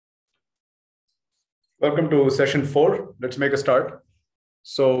Welcome to session 4. Let's make a start.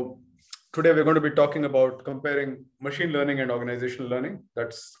 So today we're going to be talking about comparing machine learning and organizational learning.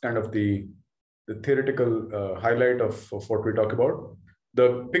 That's kind of the theoretical highlight of what we talk about.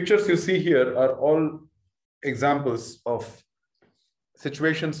 The pictures you see here are all examples of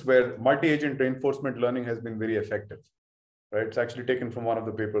situations where multi-agent reinforcement learning has been very effective. Right? It's actually taken from one of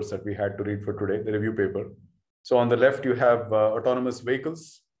the papers that we had to read for today, the review paper. So on the left, you have autonomous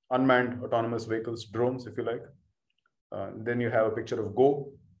vehicles, unmanned autonomous vehicles, drones, if you like. Then you have a picture of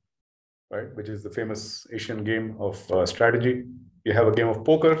Go, right, which is the famous Asian game of strategy. You have a game of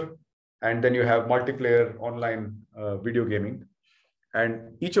poker, and then you have multiplayer online video gaming.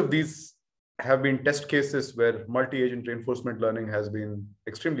 And each of these have been test cases where multi-agent reinforcement learning has been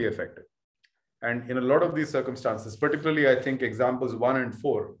extremely effective. And in a lot of these circumstances, particularly, I think examples 1 and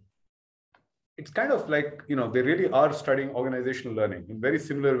 4, it's kind of like, they really are studying organizational learning in very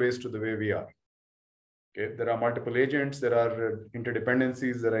similar ways to the way we are. Okay, there are multiple agents, there are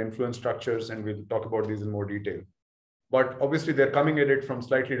interdependencies, there are influence structures, and we'll talk about these in more detail. But obviously, they're coming at it from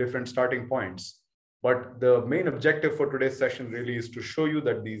slightly different starting points. But the main objective for today's session really is to show you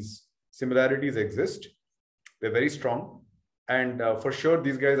that these similarities exist. They're very strong. And for sure,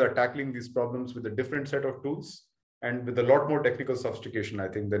 these guys are tackling these problems with a different set of tools and with a lot more technical sophistication, I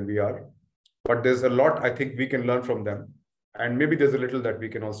think, than we are. But there's a lot I think we can learn from them. And maybe there's a little that we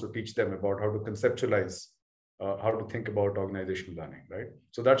can also teach them about how to conceptualize, how to think about organizational learning, right?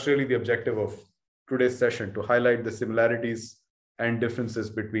 So that's really the objective of today's session, to highlight the similarities and differences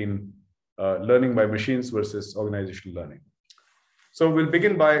between learning by machines versus organizational learning. So we'll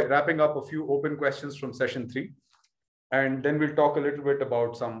begin by wrapping up a few open questions from session 3. And then we'll talk a little bit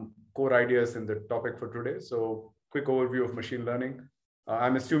about some core ideas in the topic for today. So quick overview of machine learning.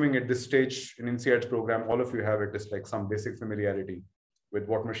 I'm assuming at this stage in INSEAD's program, all of you have at least like some basic familiarity with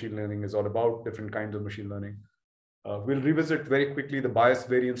what machine learning is all about, different kinds of machine learning. We'll revisit very quickly the bias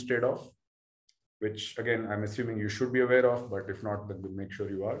variance trade-off, which again, I'm assuming you should be aware of, but if not, then we'll make sure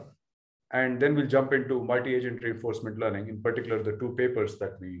you are. And then we'll jump into multi-agent reinforcement learning, in particular, the 2 papers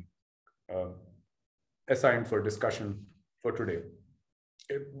that we assigned for discussion for today.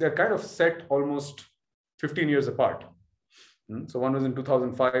 They're kind of set almost 15 years apart. So one was in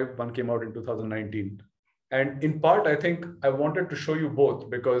 2005, one came out in 2019. And in part, I think I wanted to show you both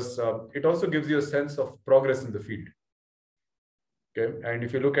because it also gives you a sense of progress in the field. Okay, and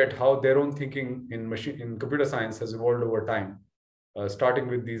if you look at how their own thinking in computer science has evolved over time, starting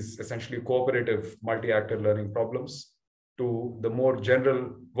with these essentially cooperative multi-actor learning problems to the more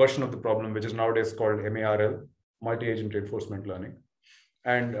general version of the problem, which is nowadays called MARL, multi-agent reinforcement learning.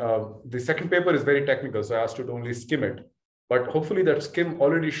 And the second paper is very technical, so I asked you to only skim it. But hopefully that skim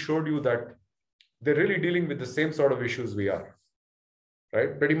already showed you that they're really dealing with the same sort of issues we are,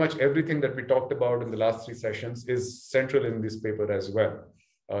 right? Pretty much everything that we talked about in the last 3 sessions is central in this paper as well.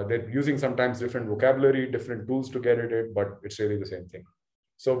 They're using sometimes different vocabulary, different tools to get at it, but it's really the same thing.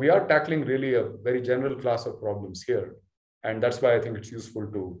 So we are tackling really a very general class of problems here. And that's why I think it's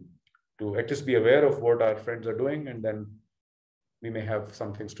useful to at least be aware of what our friends are doing. And then we may have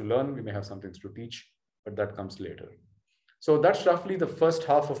some things to learn, we may have some things to teach, but that comes later. So that's roughly the first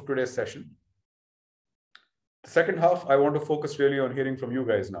half of today's session. The second half, I want to focus really on hearing from you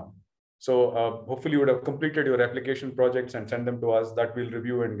guys now. So hopefully you would have completed your application projects and send them to us. That we'll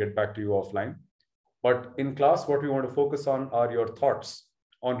review and get back to you offline. But in class, what we want to focus on are your thoughts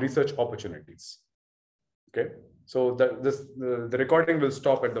on research opportunities. Okay, so the recording will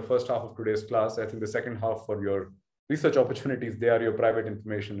stop at the first half of today's class. I think the second half for your research opportunities, they are your private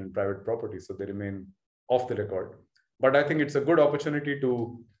information and private property, so they remain off the record. But I think it's a good opportunity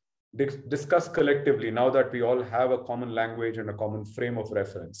to discuss collectively, now that we all have a common language and a common frame of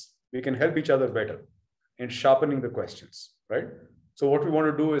reference. We can help each other better in sharpening the questions, right? So what we want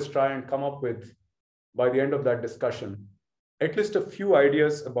to do is try and come up with, by the end of that discussion, at least a few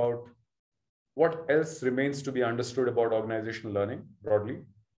ideas about what else remains to be understood about organizational learning broadly,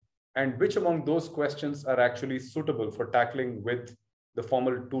 and which among those questions are actually suitable for tackling with the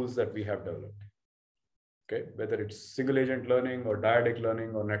formal tools that we have developed. Okay, whether it's single agent learning or dyadic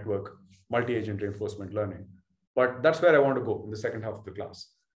learning or network multi-agent reinforcement learning. But that's where I want to go in the second half of the class.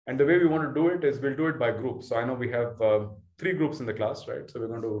 And the way we want to do it is we'll do it by groups. So I know we have 3 groups in the class, right? So we're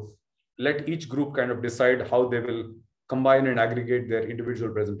going to let each group kind of decide how they will combine and aggregate their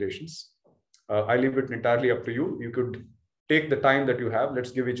individual presentations. I leave it entirely up to you. You could take the time that you have.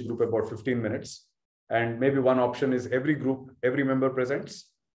 Let's give each group about 15 minutes. And maybe one option is every group, every member presents.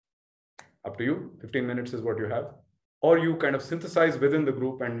 Up to you, 15 minutes is what you have. Or you kind of synthesize within the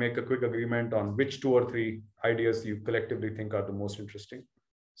group and make a quick agreement on which 2 or 3 ideas you collectively think are the most interesting.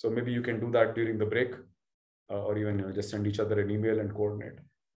 So maybe you can do that during the break, or even just send each other an email and coordinate.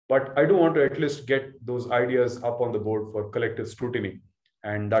 But I do want to at least get those ideas up on the board for collective scrutiny,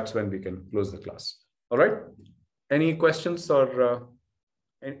 and that's when we can close the class. All right. Any questions or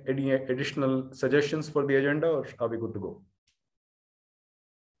any additional suggestions for the agenda, or are we good to go?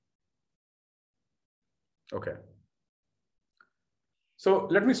 Okay. So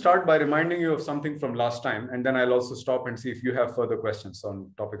let me start by reminding you of something from last time, and then I'll also stop and see if you have further questions on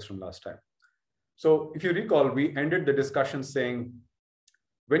topics from last time. So if you recall, we ended the discussion saying,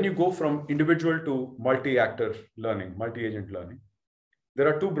 when you go from individual to multi-actor learning, multi-agent learning, there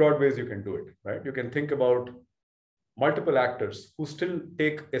are two broad ways you can do it, right? You can think about multiple actors who still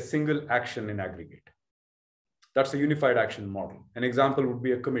take a single action in aggregate. That's a unified action model. An example would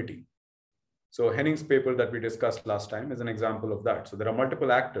be a committee. So Henning's paper that we discussed last time is an example of that. So there are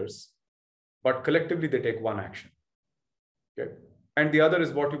multiple actors, but collectively they take one action. Okay. And the other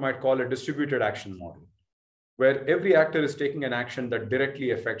is what you might call a distributed action model, where every actor is taking an action that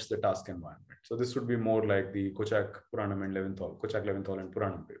directly affects the task environment. So this would be more like the Kochak, Puranam, and Leventhal, Kochak, Leventhal, and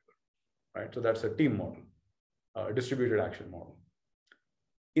Puranam paper, right? So that's a team model, a distributed action model.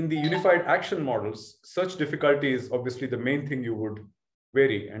 In the unified action models, such difficulty is obviously the main thing you would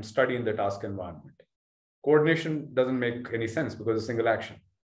vary and study in the task environment. Coordination doesn't make any sense because it's a single action,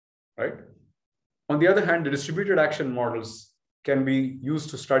 right? On the other hand, the distributed action models can be used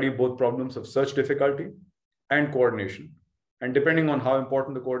to study both problems of search difficulty and coordination. And depending on how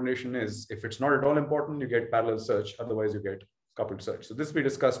important the coordination is, if it's not at all important, you get parallel search, otherwise you get coupled search. So this we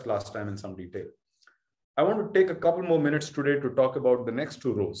discussed last time in some detail. I want to take a couple more minutes today to talk about the next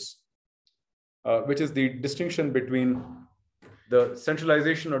two rows, which is the distinction between the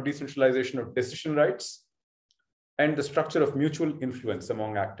centralization or decentralization of decision rights and the structure of mutual influence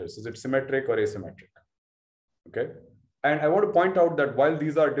among actors. Is it symmetric or asymmetric? Okay. And I want to point out that while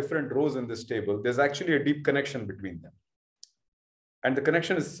these are different rows in this table, there's actually a deep connection between them. And the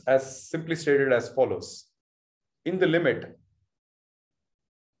connection is as simply stated as follows. In the limit,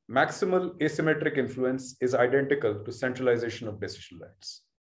 maximal asymmetric influence is identical to centralization of decision rights.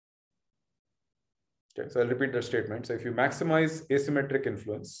 Okay, so I'll repeat that statement. So if you maximize asymmetric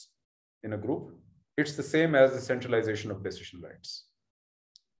influence in a group, it's the same as the centralization of decision rights.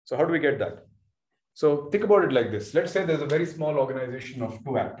 So how do we get that? So think about it like this. Let's say there's a very small organization of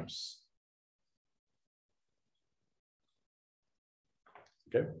two actors.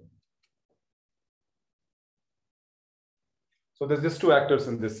 Okay. So there's just two actors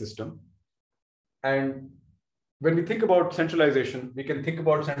in this system. And when we think about centralization, we can think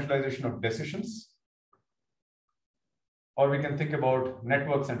about centralization of decisions, or we can think about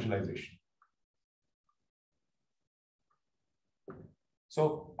network centralization.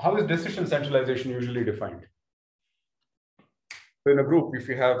 So how is decision centralization usually defined? So in a group, if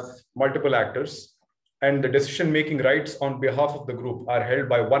you have multiple actors and the decision-making rights on behalf of the group are held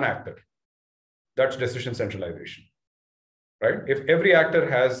by one actor, that's decision centralization, right? If every actor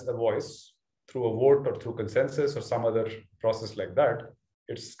has a voice through a vote or through consensus or some other process like that,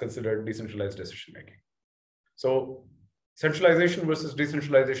 it's considered decentralized decision-making. So centralization versus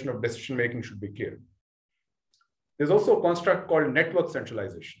decentralization of decision-making should be clear. There's also a construct called network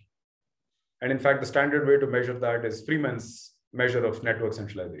centralization. And in fact, the standard way to measure that is Freeman's measure of network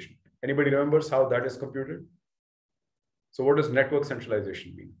centralization. Anybody remembers how that is computed? So what does network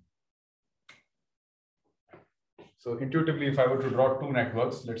centralization mean? So intuitively, if I were to draw two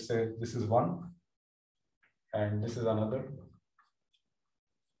networks, let's say this is one and this is another.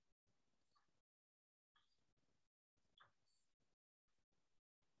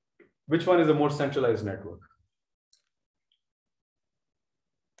 Which one is a more centralized network?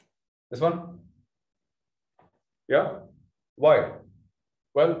 This one? Yeah. Why?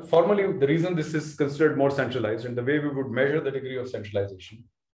 Well, formally, the reason this is considered more centralized and the way we would measure the degree of centralization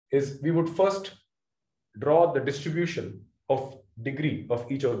is we would first draw the distribution of degree of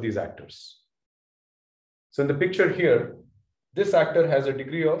each of these actors. So in the picture here, this actor has a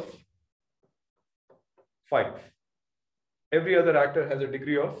degree of 5. Every other actor has a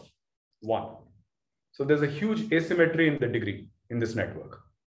degree of 1. So there's a huge asymmetry in the degree in this network,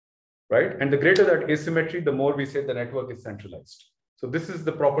 right? And the greater that asymmetry, the more we say the network is centralized. So this is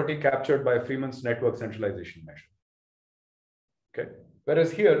the property captured by Freeman's network centralization measure. Okay.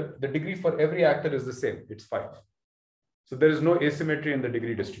 Whereas here, the degree for every actor is the same. It's 5. So there is no asymmetry in the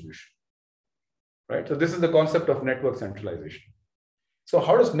degree distribution, right? So this is the concept of network centralization. So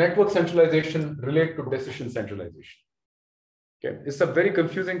how does network centralization relate to decision centralization? Okay. It's a very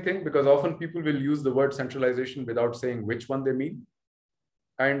confusing thing because often people will use the word centralization without saying which one they mean.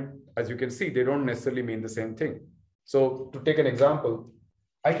 And as you can see, they don't necessarily mean the same thing. So to take an example,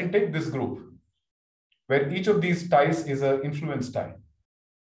 I can take this group where each of these ties is an influence tie.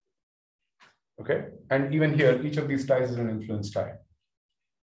 Okay, and even here, each of these ties is an influence tie.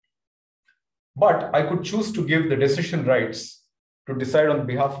 But I could choose to give the decision rights to decide on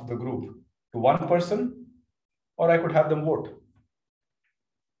behalf of the group to one person, or I could have them vote.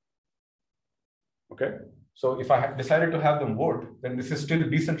 Okay, so if I had decided to have them vote, then this is still a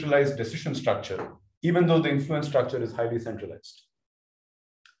decentralized decision structure, even though the influence structure is highly centralized.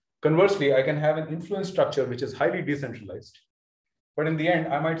 Conversely, I can have an influence structure which is highly decentralized, but in the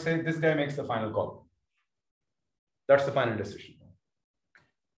end, I might say this guy makes the final call. That's the final decision.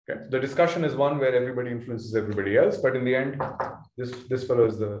 Okay. The discussion is one where everybody influences everybody else, but in the end, this fellow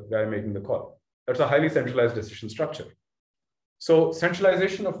is the guy making the call. That's a highly centralized decision structure. So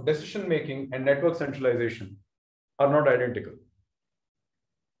centralization of decision making and network centralization are not identical.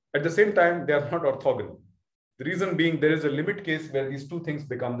 At the same time, they are not orthogonal. The reason being there is a limit case where these two things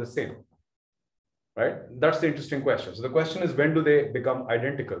become the same, right? That's the interesting question. So the question is, when do they become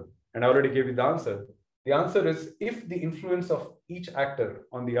identical? And I already gave you the answer. The answer is if the influence of each actor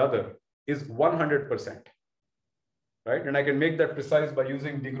on the other is 100%, right? And I can make that precise by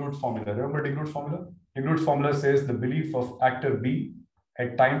using de Groot's formula. Remember de Groot's formula? De Groot's formula says the belief of actor B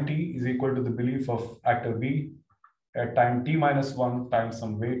at time t is equal to the belief of actor B at time t minus 1 times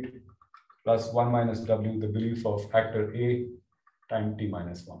some weight plus 1 minus W, the belief of actor A time t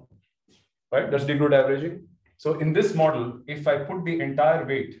minus 1, right? That's de Groot averaging. So in this model, if I put the entire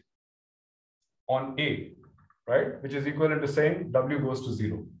weight on A, right, which is equivalent to saying W goes to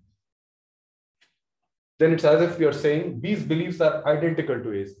 0, then it's as if you're saying B's beliefs are identical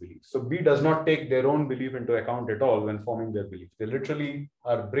to A's beliefs. So B does not take their own belief into account at all when forming their belief. They literally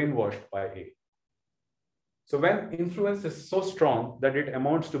are brainwashed by A. So when influence is so strong that it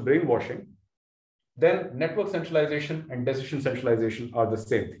amounts to brainwashing, then network centralization and decision centralization are the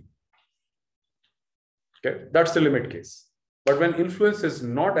same thing. Okay, that's the limit case. But when influence is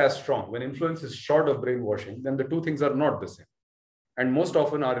not as strong, when influence is short of brainwashing, then the two things are not the same. And most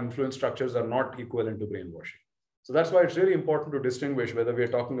often our influence structures are not equivalent to brainwashing. So that's why it's really important to distinguish whether we are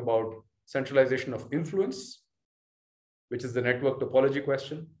talking about centralization of influence, which is the network topology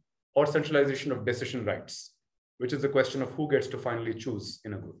question, or centralization of decision rights, which is the question of who gets to finally choose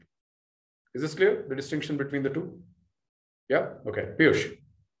in a group. Is this clear, the distinction between the two? Yeah, okay, Piyush.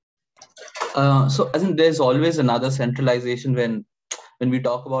 So I think there's always another centralization when we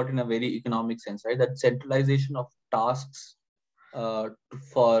talk about in a very economic sense, right? That centralization of tasks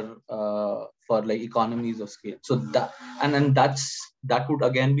for like economies of scale. So that and that would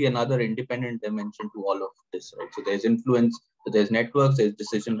again be another independent dimension to all of this, right? So there's influence, so there's networks, there's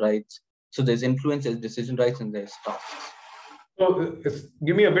decision rights. So there's influence, there's decision rights, and there's tasks. So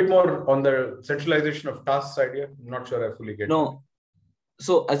give me a bit more on the centralization of tasks idea. I'm not sure I fully get it. No,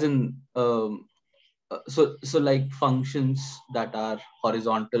 so as in so like functions that are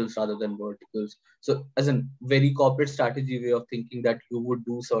horizontals rather than verticals. So as a very corporate strategy way of thinking that you would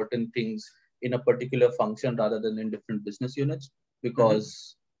do certain things in a particular function rather than in different business units,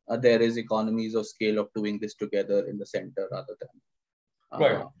 because there is economies of scale of doing this together in the center rather than.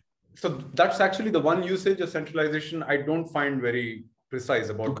 Right. So that's actually the one usage of centralization I don't find very precise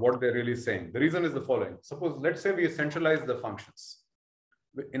about what they're really saying. The reason is the following. Suppose, let's say we centralize the functions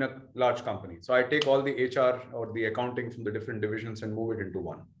in a large company. So I take all the HR or the accounting from the different divisions and move it into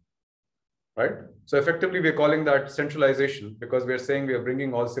one, right? So effectively, we're calling that centralization because we're saying we are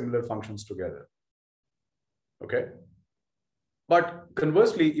bringing all similar functions together, okay? But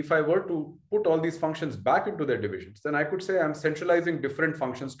conversely, if I were to put all these functions back into their divisions, then I could say I'm centralizing different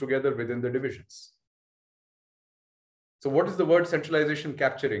functions together within the divisions. So what is the word centralization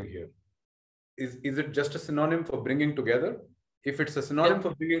capturing here? Is it just a synonym for bringing together? If it's a synonym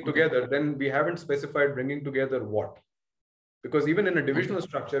for bringing together, then we haven't specified bringing together what. Because even in a divisional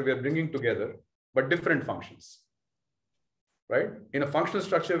structure, we are bringing together, but different functions, right? In a functional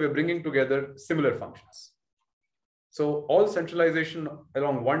structure, we're bringing together similar functions. So all centralization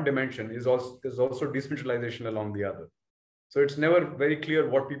along one dimension is also decentralization along the other. So it's never very clear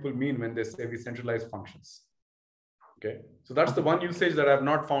what people mean when they say we centralize functions. Okay, so that's the one usage that I've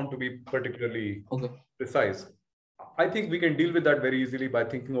not found to be particularly precise. I think we can deal with that very easily by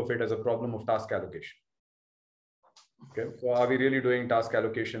thinking of it as a problem of task allocation. Okay, so are we really doing task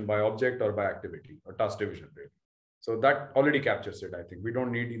allocation by object or by activity or task division, really? So that already captures it. I think we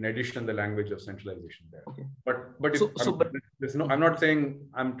don't need, in addition, the language of centralization there. Okay. But I'm not saying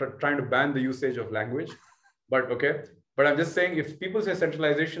I'm trying to ban the usage of language, but okay. But I'm just saying if people say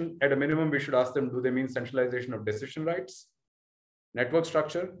centralization, at a minimum, we should ask them, do they mean centralization of decision rights, network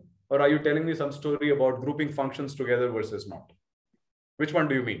structure, or are you telling me some story about grouping functions together versus not? Which one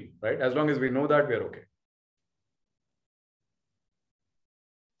do you mean, right? As long as we know that, we're okay.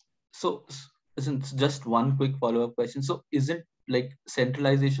 So isn't just one quick follow-up question. So isn't like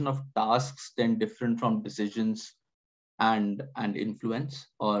centralization of tasks then different from decisions and influence,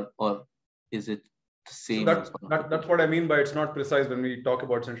 or is it the same? So that's what I mean by it's not precise when we talk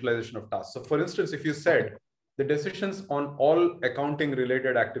about centralization of tasks. So for instance, if you said the decisions on all accounting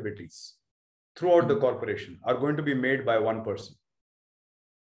related activities throughout the corporation are going to be made by one person,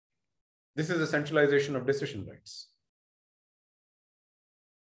 this is a centralization of decision rights.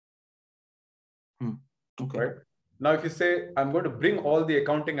 Okay. Right? Now, if you say, I'm going to bring all the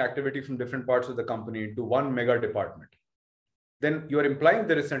accounting activity from different parts of the company into one mega department, then you're implying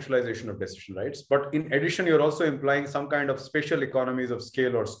there is centralization of decision rights. But in addition, you're also implying some kind of spatial economies of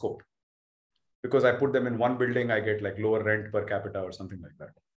scale or scope. Because I put them in one building, I get like lower rent per capita or something like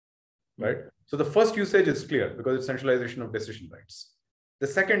that. Right? So the first usage is clear because it's centralization of decision rights. The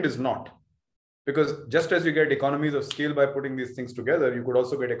second is not. Because just as you get economies of scale by putting these things together, you could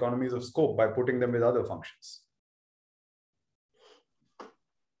also get economies of scope by putting them with other functions.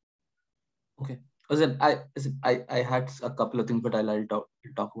 Okay. I had a couple of things, but I'll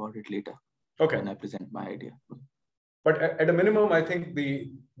talk about it later. Okay. When I present my idea. But at a minimum, I think the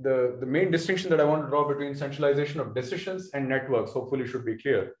main distinction that I want to draw between centralization of decisions and networks hopefully should be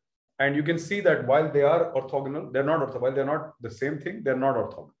clear. And you can see that while they are orthogonal, they're not orthogonal. While they're not the same thing, they're not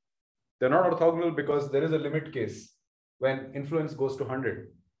orthogonal. They're not orthogonal because there is a limit case when influence goes to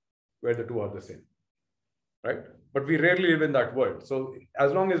 100, where the two are the same, right? But we rarely live in that world. So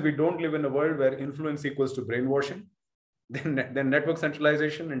as long as we don't live in a world where influence equals to brainwashing, then network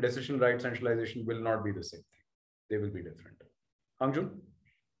centralization and decision right centralization will not be the same thing. They will be different. Hangjun?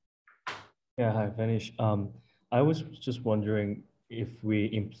 Yeah, hi, Phanish. I was just wondering if we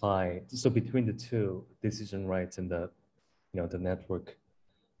imply, so between the two, decision rights and the network.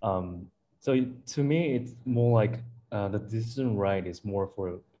 So to me, it's more like the decision right is more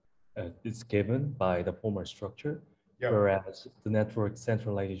for, it's given by the formal structure, whereas the network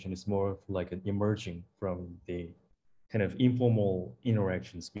centralization is more like an emerging from the kind of informal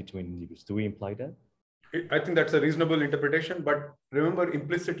interactions between individuals. Do we imply that? I think that's a reasonable interpretation, but remember,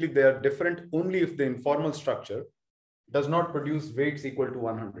 implicitly they are different only if the informal structure does not produce weights equal to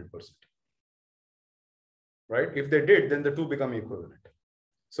 100%. Right? If they did, then the two become equivalent.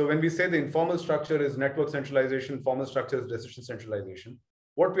 So when we say the informal structure is network centralization, formal structure is decision centralization,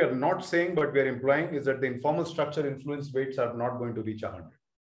 what we are not saying, but we are implying is that the informal structure influence weights are not going to reach 100.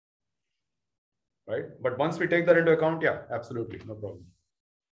 Right? But once we take that into account, yeah, absolutely, no problem.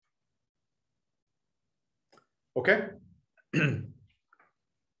 Okay.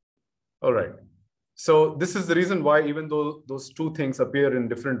 All right. So this is the reason why, even though those two things appear in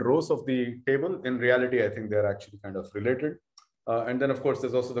different rows of the table, in reality, I think they're actually kind of related. And then, of course,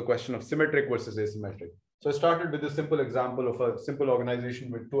 there's also the question of symmetric versus asymmetric. So I started with a simple example of a simple organization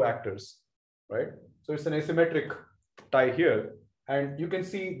with two actors, right? So it's an asymmetric tie here. And you can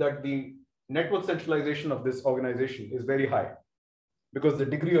see that the network centralization of this organization is very high because the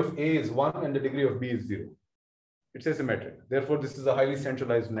degree of A is 1 and the degree of B is 0. It's asymmetric. Therefore, this is a highly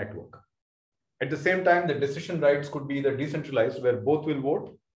centralized network. At the same time, the decision rights could be either decentralized, where both will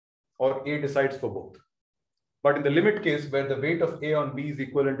vote, or A decides for both. But in the limit case, where the weight of A on B is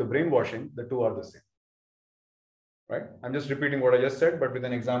equivalent to brainwashing, the two are the same. Right? I'm just repeating what I just said, but with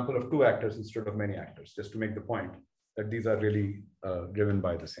an example of two actors instead of many actors, just to make the point that these are really driven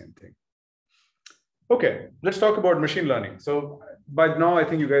by the same thing. Okay, let's talk about machine learning. So by now, I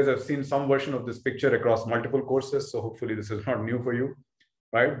think you guys have seen some version of this picture across multiple courses. So hopefully this is not new for you,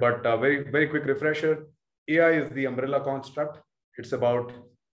 right? But very, very quick refresher. AI is the umbrella construct. It's about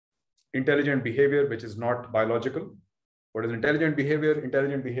intelligent behavior, which is not biological. What is intelligent behavior?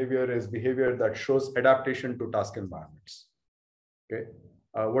 Intelligent behavior is behavior that shows adaptation to task environments. Okay.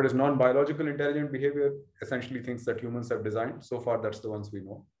 What is non-biological intelligent behavior? Essentially things that humans have designed. So far, that's the ones we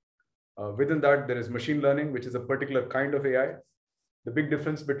know. Within that, there is machine learning, which is a particular kind of AI. The big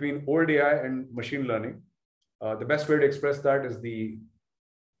difference between old AI and machine learning, the best way to express that is the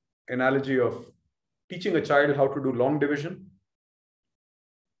analogy of teaching a child how to do long division.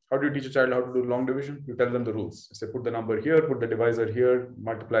 How do you teach a child how to do long division? You tell them the rules. Say, put the number here, put the divisor here,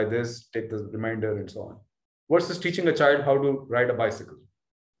 multiply this, take the remainder, and so on. Versus teaching a child how to ride a bicycle.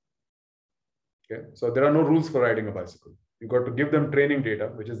 Okay, so there are no rules for riding a bicycle. You've got to give them training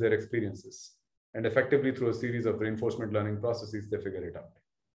data, which is their experiences. And effectively, through a series of reinforcement learning processes, they figure it out.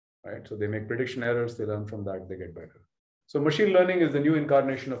 Right? So they make prediction errors, they learn from that, they get better. So machine learning is the new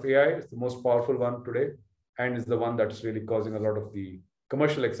incarnation of AI. It's the most powerful one today, and is the one that's really causing a lot of the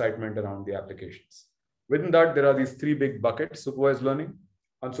commercial excitement around the applications. Within that, there are these three big buckets: supervised learning,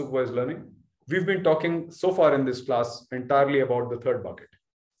 unsupervised learning. We've been talking so far in this class entirely about the third bucket,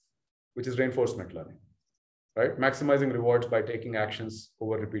 which is reinforcement learning, right? Maximizing rewards by taking actions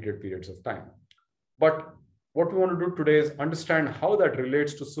over repeated periods of time. But what we want to do today is understand how that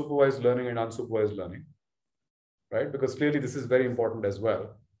relates to supervised learning and unsupervised learning, right? Because clearly this is very important as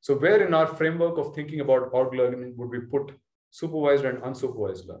well. So where in our framework of thinking about org learning would we put supervised and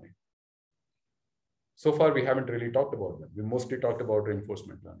unsupervised learning? So far, we haven't really talked about them. We mostly talked about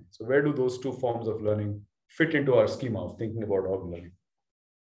reinforcement learning. So where do those two forms of learning fit into our schema of thinking about org learning?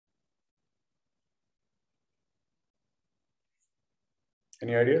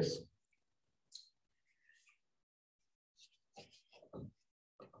 Any ideas?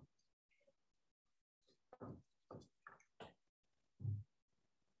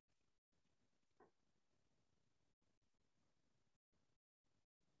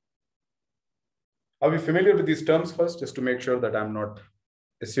 Are we familiar with these terms first, just to make sure that I'm not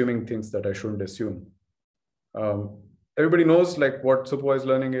assuming things that I shouldn't assume? Everybody knows like what supervised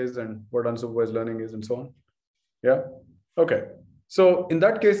learning is and what unsupervised learning is and so on? Yeah? Okay. So in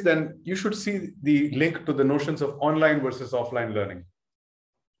that case, then you should see the link to the notions of online versus offline learning.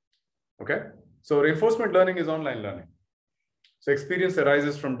 Okay. So reinforcement learning is online learning. So experience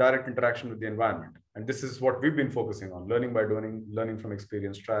arises from direct interaction with the environment. And this is what we've been focusing on: learning by doing, learning from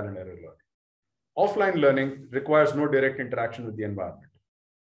experience, trial and error learning. Offline learning requires no direct interaction with the environment.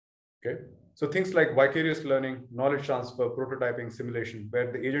 Okay. So things like vicarious learning, knowledge transfer, prototyping, simulation,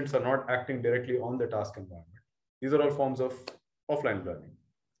 where the agents are not acting directly on the task environment. These are all forms of offline learning.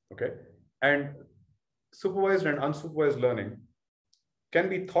 Okay. And supervised and unsupervised learning can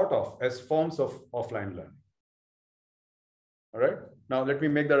be thought of as forms of offline learning. All right. Now, let me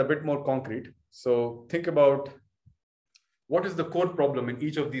make that a bit more concrete. So think about what is the core problem in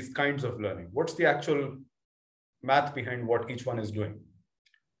each of these kinds of learning? What's the actual math behind what each one is doing?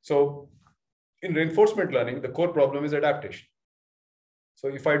 So in reinforcement learning, the core problem is adaptation. So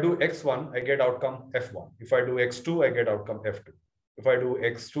if I do X1, I get outcome F1. If I do X2, I get outcome F2. If I do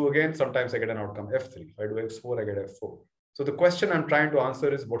X2 again, sometimes I get an outcome F3. If I do X4, I get F4. So the question I'm trying to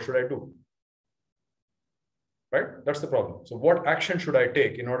answer is, what should I do? Right? That's the problem. So what action should I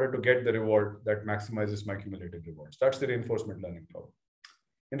take in order to get the reward that maximizes my cumulative rewards? That's the reinforcement learning problem.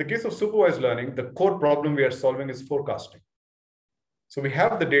 In the case of supervised learning, the core problem we are solving is forecasting. So we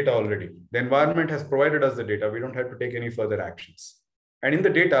have the data already. The environment has provided us the data. We don't have to take any further actions. And in the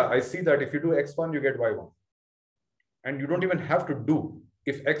data, I see that if you do X1, you get Y1. And you don't even have to do.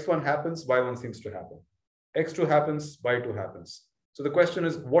 If X1 happens, Y1 seems to happen. X2 happens, Y2 happens. So the question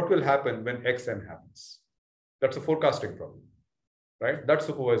is, what will happen when Xn happens? That's a forecasting problem, right? That's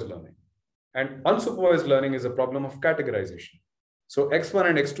supervised learning. And unsupervised learning is a problem of categorization. So X1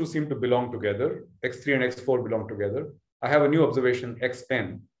 and X2 seem to belong together. X3 and X4 belong together. I have a new observation,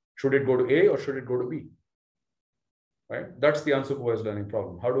 Xn. Should it go to A or should it go to B? Right? That's the unsupervised learning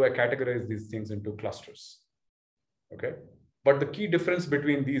problem. How do I categorize these things into clusters? Okay. But the key difference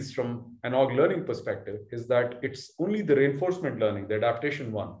between these from an org learning perspective is that it's only the reinforcement learning, the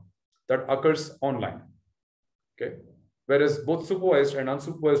adaptation one, that occurs online. Okay. Whereas both supervised and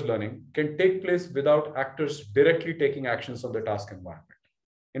unsupervised learning can take place without actors directly taking actions on the task environment.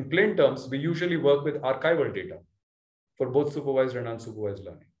 In plain terms, we usually work with archival data for both supervised and unsupervised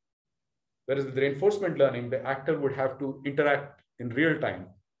learning. Whereas with reinforcement learning, the actor would have to interact in real time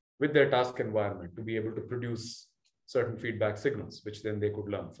with their task environment to be able to produce certain feedback signals, which then they could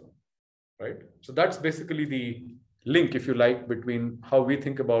learn from, right? So that's basically the link, if you like, between how we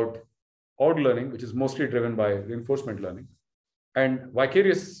think about org learning, which is mostly driven by reinforcement learning, and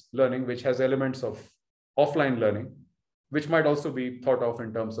vicarious learning, which has elements of offline learning, which might also be thought of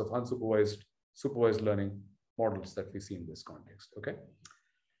in terms of unsupervised, supervised learning models that we see in this context, okay?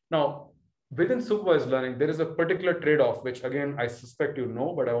 Now, within supervised learning, there is a particular trade-off, which again, I suspect you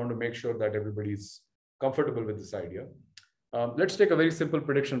know, but I want to make sure that everybody's comfortable with this idea. Let's take a very simple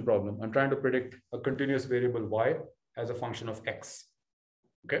prediction problem. I'm trying to predict a continuous variable y as a function of x,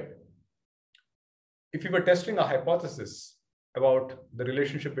 okay? If you were testing a hypothesis about the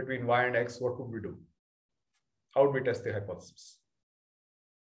relationship between y and x, what would we do? How would we test the hypothesis?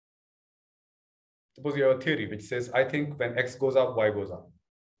 Suppose you have a theory which says, I think when x goes up, y goes up.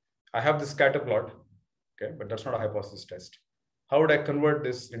 I have this scatter plot, okay, but that's not a hypothesis test. How would I convert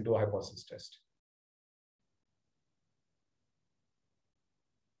this into a hypothesis test?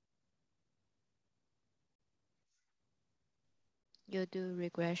 You do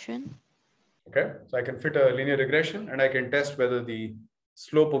regression. Okay, so I can fit a linear regression and I can test whether the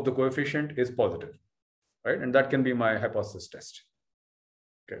slope of the coefficient is positive, right? And that can be my hypothesis test.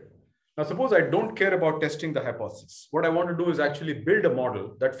 Okay. Now, suppose I don't care about testing the hypothesis. What I want to do is actually build a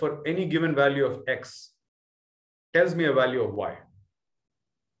model that for any given value of X tells me a value of Y.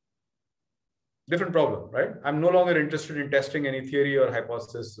 Different problem, right? I'm no longer interested in testing any theory or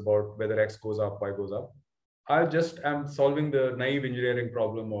hypothesis about whether X goes up, Y goes up. I just am solving the naive engineering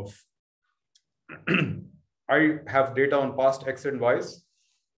problem of I have data on past X and Y's.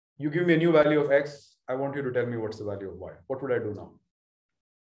 You give me a new value of X. I want you to tell me what's the value of Y. What would I do now?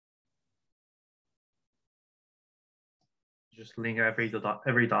 Just link every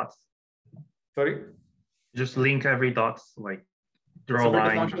dot. Sorry? Just link every dot, like draw a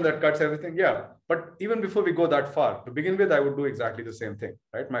line. A function that cuts everything. Yeah. But even before we go that far, to begin with, I would do exactly the same thing,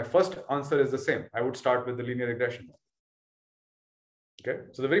 right? My first answer is the same. I would start with the linear regression. Okay.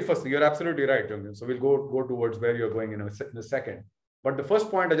 So the very first thing, you're absolutely right, Jungin. So we'll go towards where you're going in a second. But the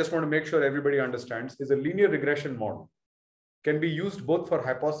first point I just want to make sure everybody understands is a linear regression model can be used both for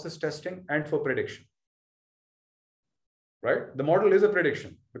hypothesis testing and for prediction. Right? The model is a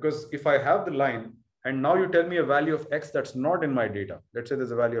prediction because if I have the line and now you tell me a value of X that's not in my data, let's say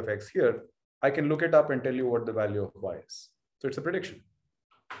there's a value of X here, I can look it up and tell you what the value of Y is. So it's a prediction,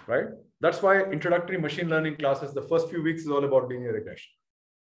 right? That's why introductory machine learning classes, the first few weeks is all about linear regression.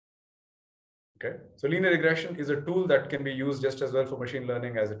 Okay. So linear regression is a tool that can be used just as well for machine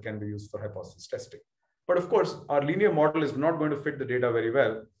learning as it can be used for hypothesis testing. But of course, our linear model is not going to fit the data very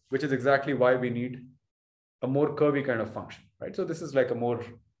well, which is exactly why we need a more curvy kind of function, right? So this is like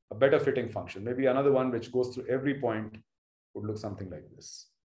a better fitting function. Maybe another one which goes through every point would look something like this,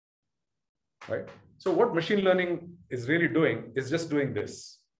 right? So what machine learning is really doing is just doing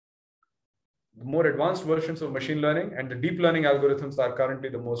this. The more advanced versions of machine learning and the deep learning algorithms are currently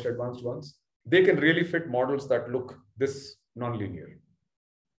the most advanced ones. They can really fit models that look this nonlinear,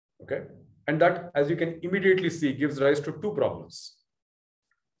 okay? And that, as you can immediately see, gives rise to two problems.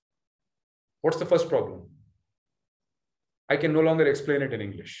 What's the first problem? I can no longer explain it in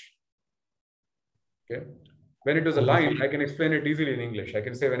English. Okay. When it was a line, I can explain it easily in English. I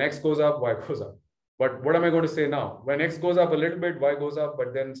can say when X goes up, Y goes up. But what am I going to say now? When X goes up a little bit, Y goes up,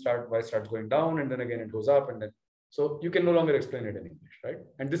 but then Y starts going down, and then again it goes up, and then so you can no longer explain it in English, right?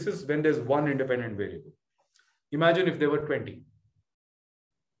 And this is when there's one independent variable. Imagine if there were 20.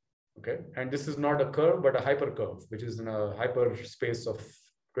 Okay, and this is not a curve, but a hypercurve, which is in a hyperspace of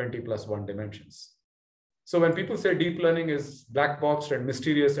 20 plus 1 dimensions. So when people say deep learning is black boxed and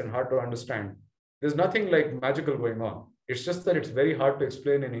mysterious and hard to understand, there's nothing like magical going on. It's just that it's very hard to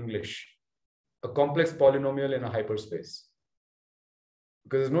explain in English a complex polynomial in a hyperspace.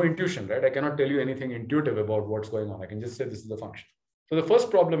 Because there's no intuition, right? I cannot tell you anything intuitive about what's going on. I can just say this is the function. So the first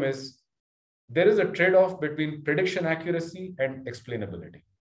problem is there is a trade-off between prediction accuracy and explainability.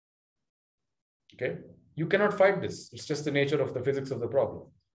 Okay? You cannot fight this. It's just the nature of the physics of the problem.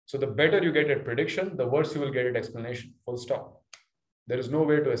 So the better you get at prediction, the worse you will get at explanation, full stop. There is no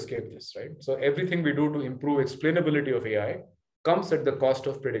way to escape this, right? So everything we do to improve explainability of AI comes at the cost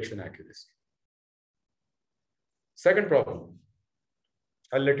of prediction accuracy. Second problem.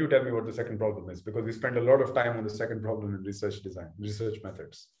 I'll let you tell me what the second problem is because we spent a lot of time on the second problem in research design, research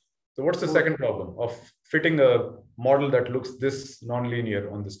methods. So what's the second problem of fitting a model that looks this nonlinear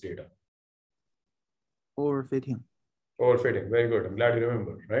on this data? Overfitting. Overfitting, very good. I'm glad you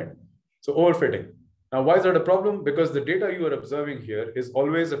remember, right? So overfitting. Now, why is that a problem? Because the data you are observing here is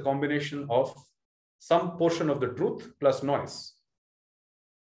always a combination of some portion of the truth plus noise,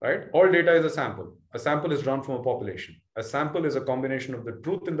 right? All data is a sample. A sample is drawn from a population. A sample is a combination of the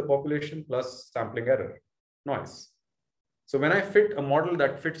truth in the population plus sampling error, noise. So when I fit a model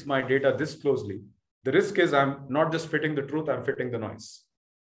that fits my data this closely, the risk is I'm not just fitting the truth, I'm fitting the noise.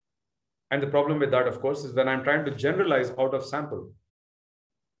 And the problem with that, of course, is when I'm trying to generalize out of sample,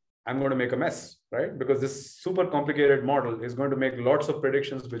 I'm going to make a mess, right? Because this super complicated model is going to make lots of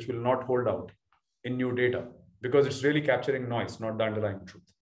predictions which will not hold out in new data because it's really capturing noise, not the underlying truth.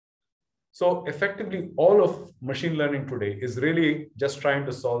 So effectively, all of machine learning today is really just trying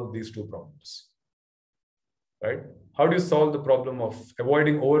to solve these two problems, right? How do you solve the problem of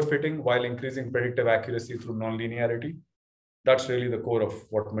avoiding overfitting while increasing predictive accuracy through nonlinearity? That's really the core of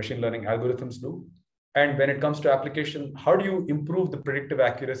what machine learning algorithms do. And when it comes to application, how do you improve the predictive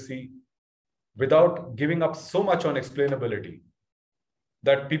accuracy without giving up so much on explainability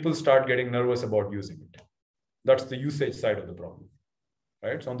that people start getting nervous about using it? That's the usage side of the problem,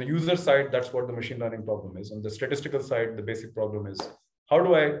 right? So on the user side, that's what the machine learning problem is. On the statistical side, the basic problem is how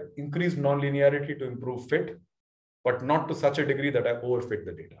do I increase nonlinearity to improve fit, but not to such a degree that I overfit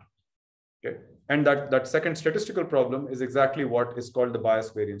the data? Okay. And that second statistical problem is exactly what is called the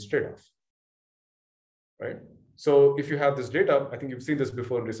bias variance trade-off, right? So if you have this data, I think you've seen this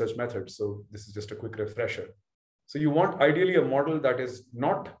before in research methods. So this is just a quick refresher. So you want ideally a model that is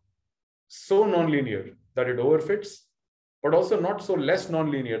not so nonlinear that it overfits, but also not so less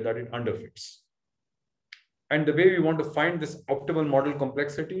nonlinear that it underfits. And the way we want to find this optimal model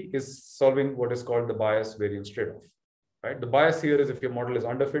complexity is solving what is called the bias variance trade-off. Right? The bias here is if your model is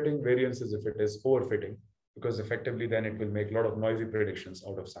underfitting, variance is if it is overfitting, because effectively then it will make a lot of noisy predictions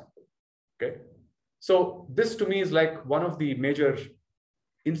out of sample. Okay. So this to me is like one of the major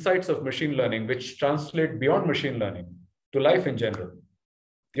insights of machine learning, which translate beyond machine learning to life in general.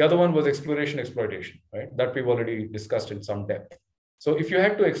 The other one was exploration exploitation, right? That we've already discussed in some depth. So if you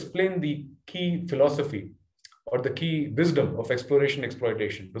had to explain the key philosophy or the key wisdom of exploration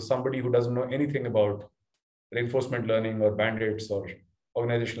exploitation to somebody who doesn't know anything about reinforcement learning or bandits or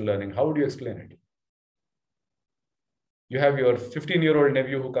organizational learning, how would you explain it? You have your 15-year-old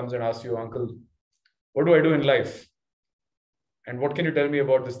nephew who comes and asks you, uncle, what do I do in life? And what can you tell me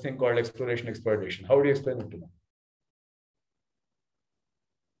about this thing called exploration exploitation? How do you explain it to them?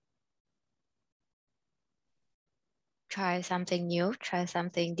 Try something new, try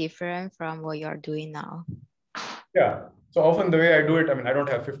something different from what you're doing now. Yeah. So often the way I do it, I mean, I don't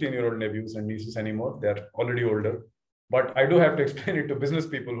have 15-year-old nephews and nieces anymore. They're already older. But I do have to explain it to business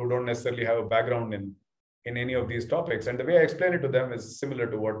people who don't necessarily have a background in any of these topics. And the way I explain it to them is similar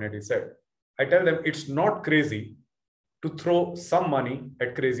to what Nettie said. I tell them it's not crazy to throw some money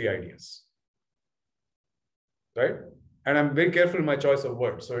at crazy ideas, right? And I'm very careful in my choice of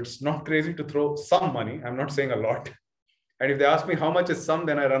words. So it's not crazy to throw some money. I'm not saying a lot. And if they ask me how much is some,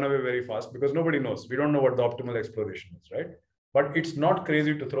 then I run away very fast because nobody knows. We don't know what the optimal exploration is, right? But it's not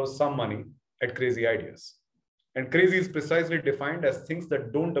crazy to throw some money at crazy ideas. And crazy is precisely defined as things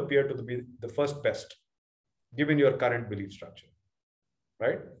that don't appear to be the first best, given your current belief structure,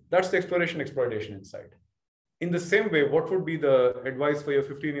 right? That's the exploration exploitation insight. In the same way, what would be the advice for your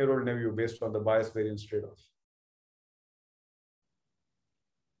 15-year-old nephew based on the bias variance trade-off?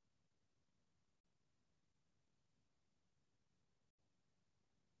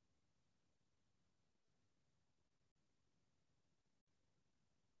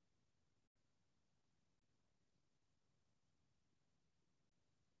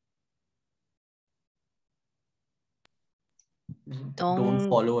 Don't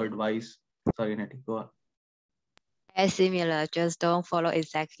follow advice. Sorry, Nettie, go on. As similar, just don't follow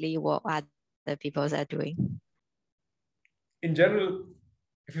exactly what other people are doing. In general,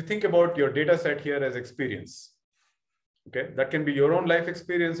 if you think about your data set here as experience, okay, that can be your own life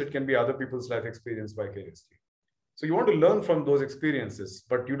experience, it can be other people's life experience vicariously. So you want to learn from those experiences,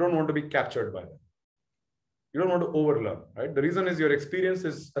 but you don't want to be captured by them. You don't want to overlearn, right? The reason is your experience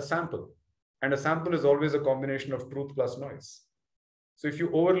is a sample, and a sample is always a combination of truth plus noise. So if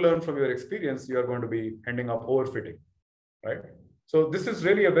you overlearn from your experience, you are going to be ending up overfitting, right? So this is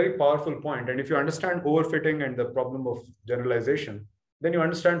really a very powerful point. And if you understand overfitting and the problem of generalization, then you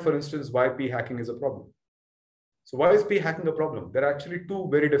understand, for instance, why p hacking is a problem. So why is p hacking a problem? There are actually two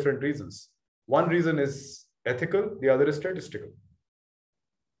very different reasons. One reason is ethical, the other is statistical.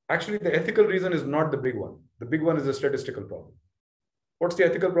 Actually, the ethical reason is not the big one. The big one is the statistical problem. What's the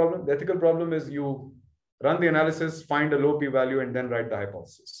ethical problem? The ethical problem is you run the analysis, find a low p-value, and then write the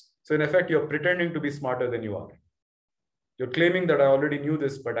hypothesis. So in effect, you're pretending to be smarter than you are. You're claiming that I already knew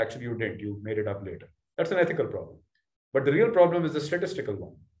this, but actually you didn't. You made it up later. That's an ethical problem. But the real problem is the statistical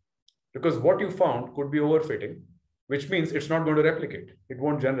one. Because what you found could be overfitting, which means it's not going to replicate. It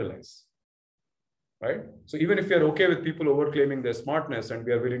won't generalize. Right? So even if you're okay with people overclaiming their smartness and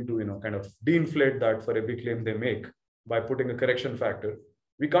we are willing to, kind of de-inflate that for every claim they make by putting a correction factor,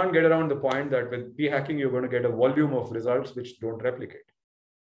 we can't get around the point that with p-hacking, you're going to get a volume of results which don't replicate.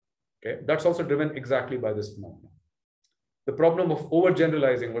 Okay, that's also driven exactly by this phenomenon. The problem of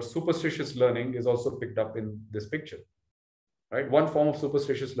overgeneralizing or superstitious learning is also picked up in this picture. Right? One form of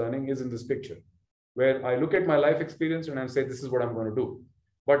superstitious learning is in this picture, where I look at my life experience and I say, this is what I'm going to do.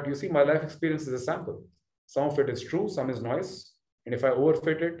 But you see, my life experience is a sample. Some of it is true, some is noise. And if I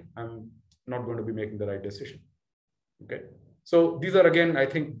overfit it, I'm not going to be making the right decision. Okay. So these are, again, I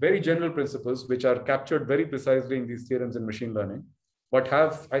think, very general principles which are captured very precisely in these theorems in machine learning, but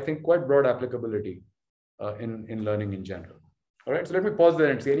have, I think, quite broad applicability in learning in general. All right. So let me pause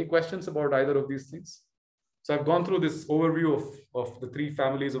there and see any questions about either of these things. So I've gone through this overview of the three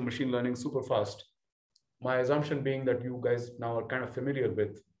families of machine learning super fast. My assumption being that you guys now are kind of familiar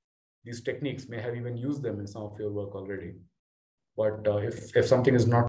with these techniques, may have even used them in some of your work already. But if something is not